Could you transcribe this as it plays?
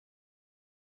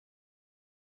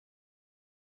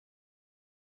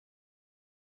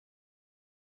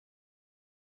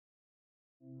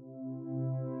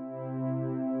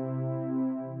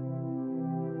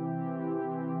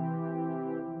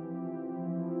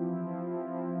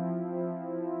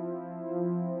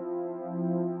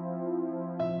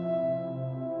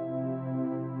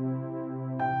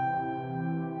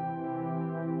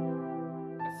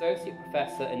Associate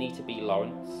Professor Anita B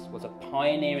was a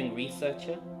pioneering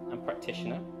researcher and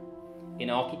practitioner in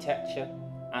architecture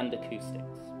and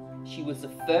acoustics. She was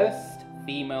the first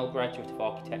female graduate of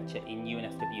architecture in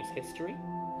UNSW's history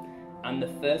and the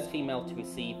first female to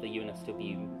receive the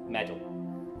UNSW medal.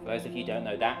 For those of you who don't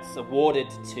know, that's awarded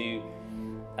to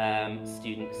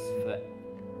students for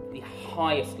the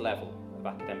highest level of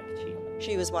academic achievement.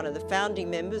 She was one of the founding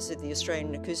members of the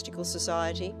Australian Acoustical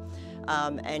Society,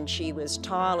 and she was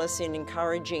tireless in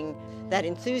encouraging that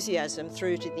enthusiasm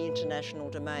through to the international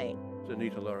domain.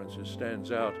 Anita Lawrence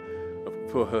stands out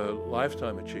for her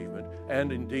lifetime achievement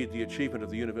and indeed the achievement of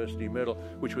the University Medal,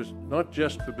 which was not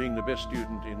just for being the best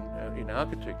student in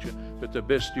architecture, but the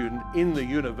best student in the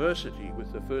university,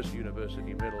 with the first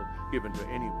university medal given to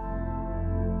anyone.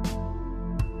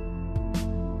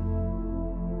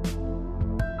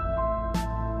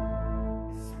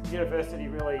 The university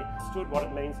really stood what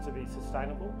it means to be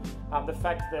sustainable. The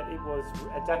fact that it was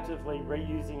adaptively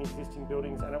reusing existing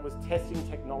buildings and it was testing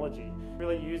technology,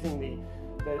 really using the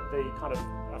kind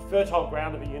of fertile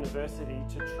ground of a university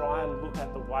to try and look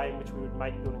at the way in which we would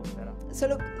make buildings better. So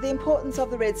look, the importance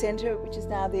of the Red Centre, which is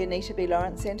now the Anita B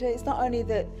Centre, is not only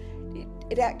that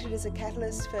it acted as a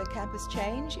catalyst for campus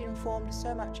change, it informed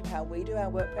so much of how we do our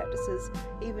work practices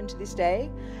even to this day,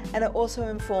 and it also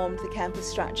informed the campus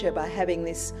structure by having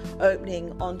this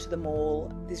opening onto the mall,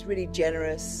 this really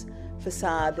generous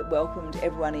facade that welcomed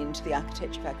everyone into the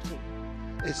architecture faculty.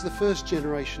 It's the first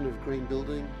generation of green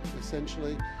building,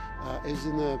 essentially. It was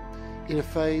in a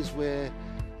phase where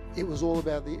it was all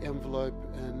about the envelope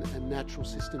and natural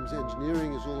systems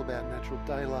engineering. It was all about natural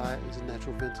daylight, it was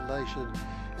natural ventilation,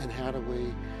 and how do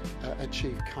we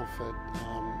achieve comfort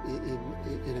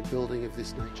in a building of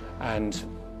this nature. And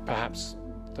perhaps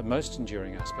the most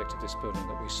enduring aspect of this building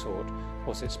that we sought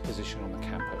was its position on the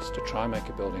campus, to try and make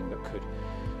a building that could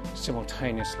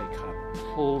simultaneously kind of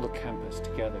pull the campus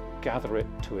together, gather it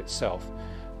to itself,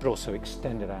 but also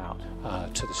extend it out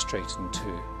to the street and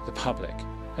to the public.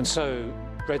 And so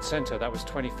Red Centre, that was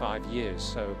 25 years,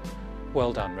 so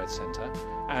well done Red Centre,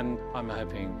 and I'm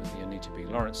hoping with the Anita B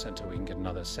Lawrence Centre we can get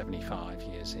another 75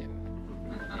 years in.